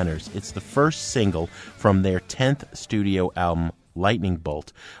Your Manners. It's the first single from their 10th studio album, Lightning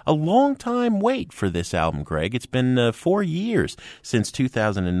Bolt. A long time wait for this album, Greg. It's been 4 years since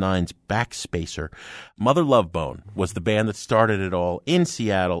 2009's Backspacer. Mother Love Bone was the band that started it all in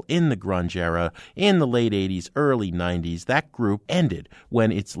Seattle in the grunge era in the late 80s, early 90s. That group ended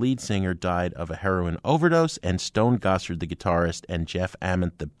when its lead singer died of a heroin overdose, and Stone Gossard, the guitarist, and Jeff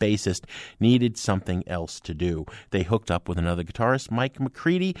Ament, the bassist, needed something else to do. They hooked up with another guitarist, Mike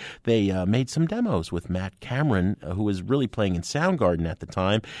McCready. They made some demos with Matt Cameron, who was really playing in Soundgarden at the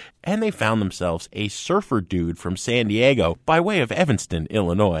time, and they found themselves a surfer dude from San Diego by way of Evanston,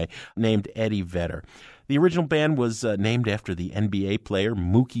 Illinois, named Eddie Vedder. The original band was named after the NBA player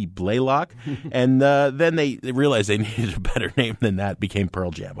Mookie Blaylock, and then they realized they needed a better name than that, became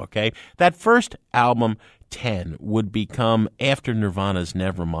Pearl Jam, okay? That first album, 10, would become, after Nirvana's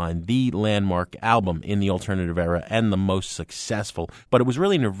Nevermind, the landmark album in the alternative era and the most successful. But it was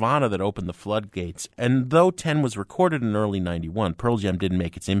really Nirvana that opened the floodgates. And though 10 was recorded in early 91, Pearl Jam didn't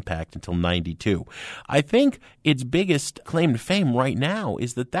make its impact until 92. I think its biggest claim to fame right now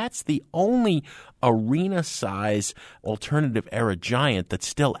is that that's the only arena-size alternative era giant that's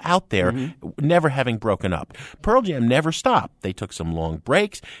still out there, never having broken up. Pearl Jam never stopped. They took some long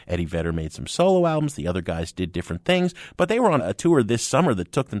breaks. Eddie Vedder made some solo albums. The other guys did different things, but they were on a tour this summer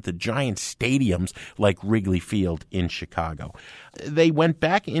that took them to giant stadiums like Wrigley Field in Chicago. They went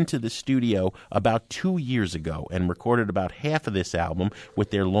back into the studio about 2 years ago and recorded about half of this album with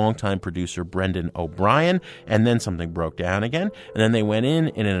their longtime producer Brendan O'Brien, and then something broke down again, and then they went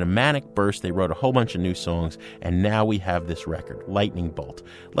in a manic burst. They wrote a whole bunch of new songs, and now we have this record, Lightning Bolt.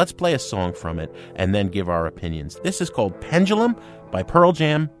 Let's play a song from it and then give our opinions. This is called Pendulum by Pearl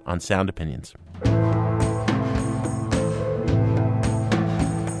Jam on Sound Opinions.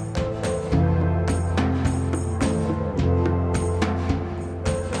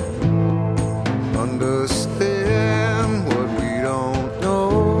 Understand what we don't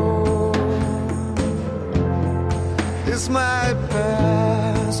know. This might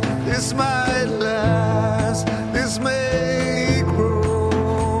pass, this might last, this may grow.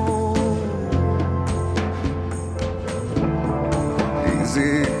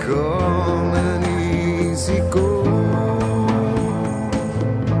 Easy come and easy go.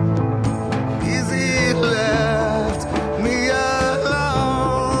 Easy left me a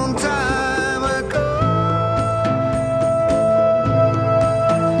long time ago.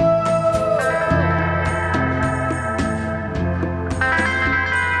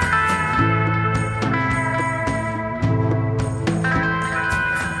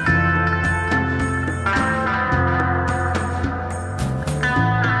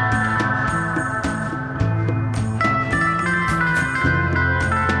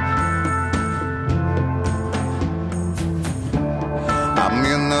 I'm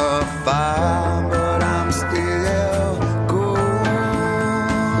in the fire, but I'm still cold.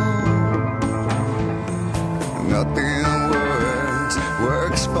 Nothing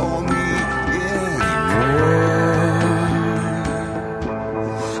works for me anymore.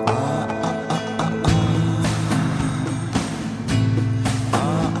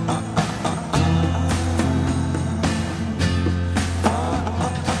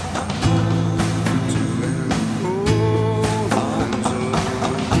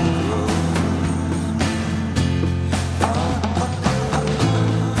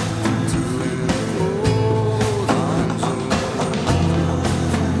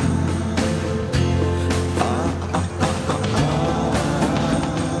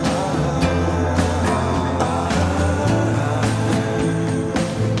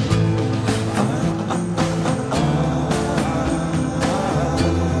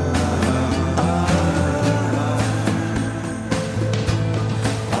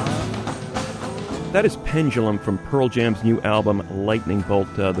 That is Pendulum from Pearl Jam's new album, Lightning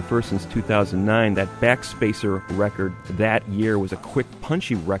Bolt, the first since 2009. That Backspacer record that year was a quick,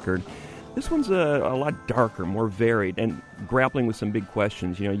 punchy record. This one's a lot darker, more varied, and grappling with some big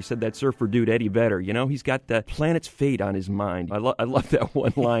questions. You know, you said that surfer dude, Eddie Vedder, you know, he's got the planet's fate on his mind. I love that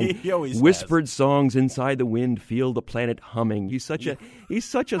one line. He always Whispered songs inside the wind, feel the planet humming. He's such a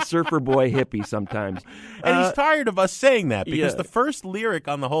surfer boy hippie sometimes. And he's tired of us saying that because the first lyric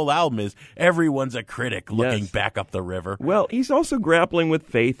on the whole album is, everyone's a critic looking back up the river. Well, he's also grappling with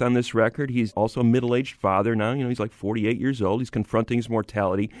faith on this record. He's also a middle-aged father now. You know, he's like 48 years old. He's confronting his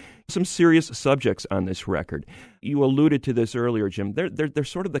mortality. Some serious subjects on this record. You alluded to this earlier, Jim. They're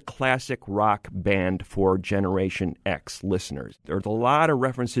sort of the classic rock band for Generation X listeners. There's a lot of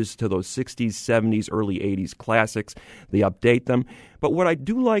references to those 60s, 70s, early 80s classics. They update them. But what I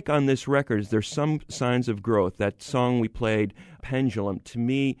do like on this record is there's some signs of growth. That song we played, Pendulum, to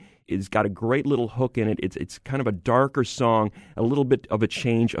me, it's got a great little hook in it. It's kind of a darker song, a little bit of a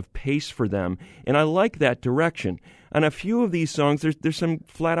change of pace for them. And I like that direction. On a few of these songs, there's some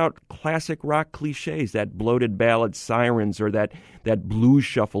flat-out classic rock cliches, that bloated ballad Sirens or that blues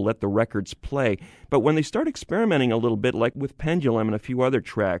shuffle, Let the Records Play. But when they start experimenting a little bit, like with Pendulum and a few other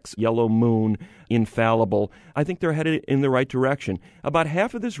tracks, Yellow Moon, Infallible, I think they're headed in the right direction. About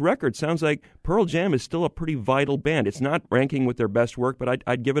half of this record sounds like Pearl Jam is still a pretty vital band. It's not ranking with their best work, but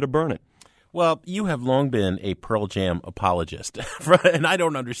I'd give it a burn it. Well, you have long been a Pearl Jam apologist, and I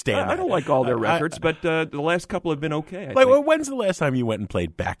don't understand that. I don't like all their records, but the last couple have been okay. When's the last time you went and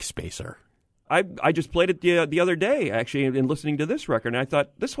played Backspacer? I just played it the other day, actually, in listening to this record, and I thought,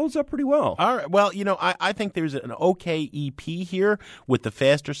 this holds up pretty well. All right. Well, I think there's an okay EP here with the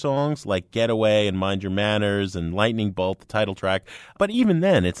faster songs like Getaway and Mind Your Manners and Lightning Bolt, the title track. But even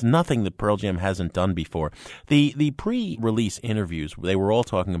then, it's nothing that Pearl Jam hasn't done before. The pre-release interviews, they were all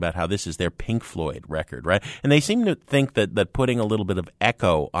talking about how this is their Pink Floyd record, right? And they seem to think that putting a little bit of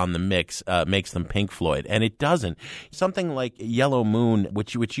echo on the mix makes them Pink Floyd, and it doesn't. Something like Yellow Moon,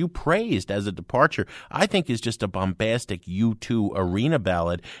 which you praised as a departure, I think is just a bombastic U2 arena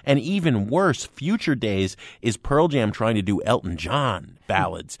ballad. And even worse, Future Days is Pearl Jam trying to do Elton John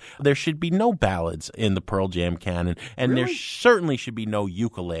ballads. There should be no ballads in the Pearl Jam canon, and Really? there certainly should be no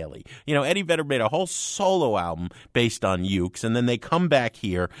ukulele. Eddie Vedder made a whole solo album based on ukes, and then they come back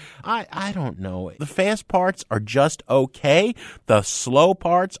here. I don't know. The fast parts are just okay. The slow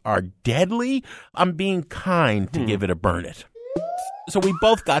parts are deadly. I'm being kind to give it a burn it. So we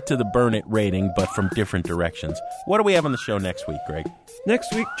both got to the burn it rating, but from different directions. What do we have on the show next week, Greg?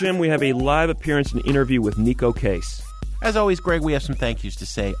 Next week, Jim, we have a live appearance and interview with Nico Case. As always, Greg, we have some thank yous to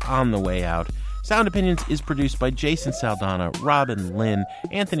say on the way out. Sound Opinions is produced by Jason Saldana, Robin Lynn,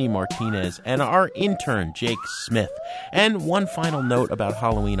 Anthony Martinez, and our intern, Jake Smith. And one final note about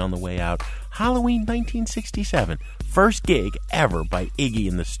Halloween on the way out. Halloween 1967. First gig ever by Iggy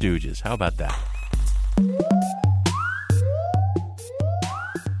and the Stooges. How about that?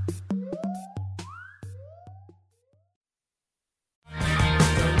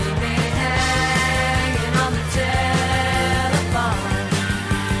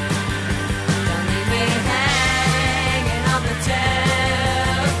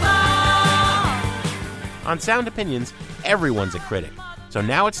 On Sound Opinions, everyone's a critic. So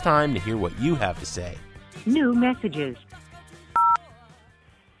now it's time to hear what you have to say. New messages.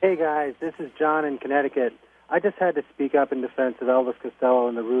 Hey guys, this is John in Connecticut. I just had to speak up in defense of Elvis Costello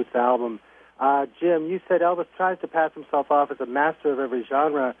and the Roots album. Jim, you said Elvis tries to pass himself off as a master of every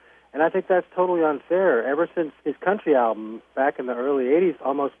genre, and I think that's totally unfair. Ever since his country album back in the early 80s,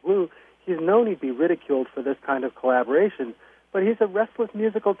 Almost Blue, he's known he'd be ridiculed for this kind of collaboration. But he's a restless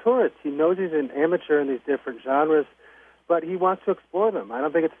musical tourist. He knows he's an amateur in these different genres, but he wants to explore them. I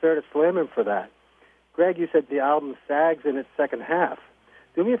don't think it's fair to slam him for that. Greg, you said the album sags in its second half.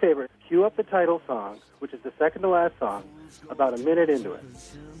 Do me a favor, cue up the title song, which is the second to last song, about a minute into it.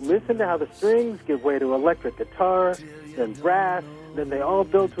 Listen to how the strings give way to electric guitar, then brass, then they all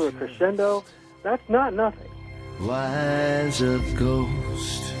build to a crescendo. That's not nothing. Wise up,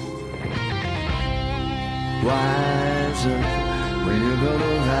 ghost. Wise up, when you're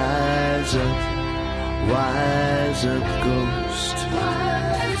gonna rise up. Wise up, ghost.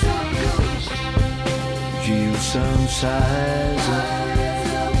 Wise up, ghost. Give some size up.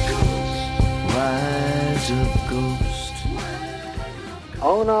 Wise up, ghost.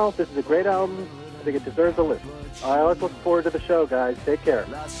 All in all, this is a great album. I think it deserves a listen. All right, let's look forward to the show, guys. Take care.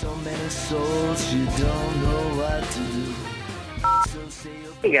 So many souls, you don't know what to do.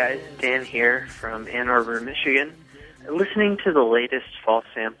 Hey guys, Dan here from Ann Arbor, Michigan. Listening to the latest Fall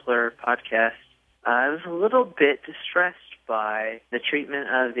Sampler podcast, I was a little bit distressed by the treatment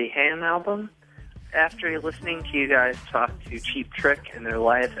of the Ham album. After listening to you guys talk to Cheap Trick in their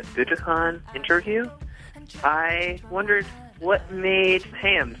Live at Budokan interview, I wondered what made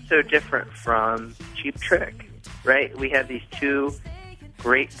Ham so different from Cheap Trick, right? We have these two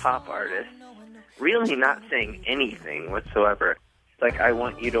great pop artists really not saying anything whatsoever. Like, I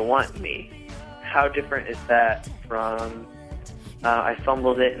Want You to Want Me. How different is that from I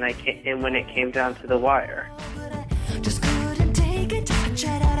Fumbled It and when it came down to the wire? Just couldn't take it. I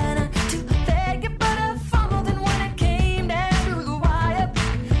tried to beg it, but I fumbled, and when it came down to the wire,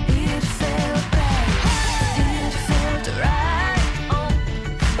 it felt bad. It felt right.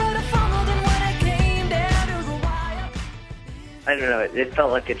 But I fumbled, and when it came down to the wire. I don't know, it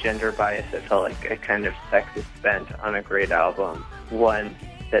felt like a gender bias. It felt like a kind of sexist bent on a great album, one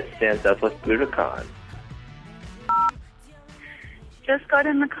that stands up with Budokan. Just got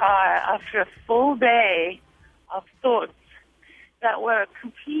in the car after a full day of thoughts that were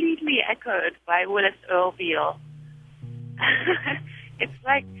completely echoed by Willis Earl Beale. It's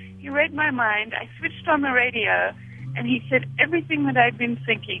like he read my mind. I switched on the radio, and he said everything that I'd been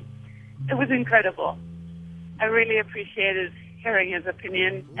thinking. It was incredible. I really appreciated hearing his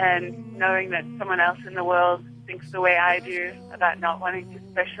opinion and knowing that someone else in the world thinks the way I do about not wanting to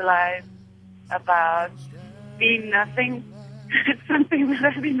specialize, about being nothing. It's something that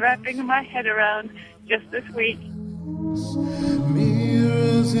I've been wrapping my head around just this week.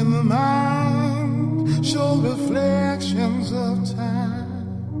 Mirrors in the mind show reflections of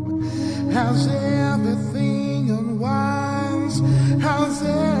time. How's everything unwinds? How's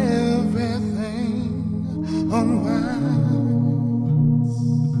everything unwinds?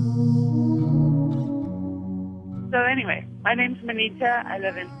 So anyway, my name's Manita. I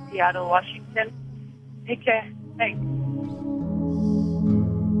live in Seattle, Washington. Take care. Thanks.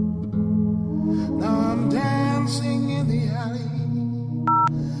 Now I'm dancing in the alley.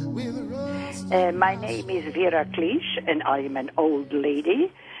 My name is Vera Clich, and I'm an old lady.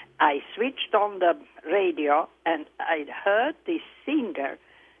 I switched on the radio, and I heard this singer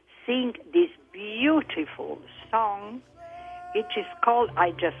sing this beautiful song. It is called,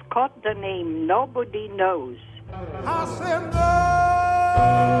 I just caught the name, Nobody Knows. I said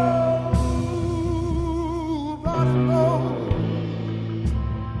nobody knows.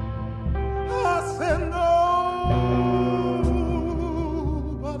 I said nobody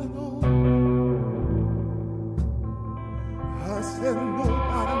knows. I said nobody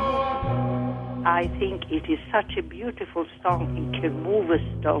knows. I think it is such a beautiful song. It can move a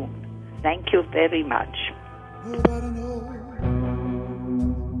stone. Thank you very much. Nobody knows.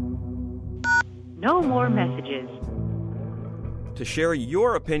 No more messages. To share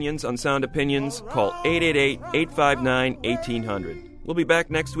your opinions on Sound Opinions, call 888-859-1800. We'll be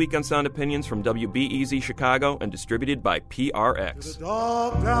back next week on Sound Opinions from WBEZ Chicago and distributed by PRX. The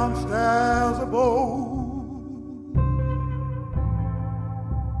dog downstairs abode.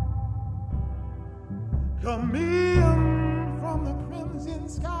 Come in.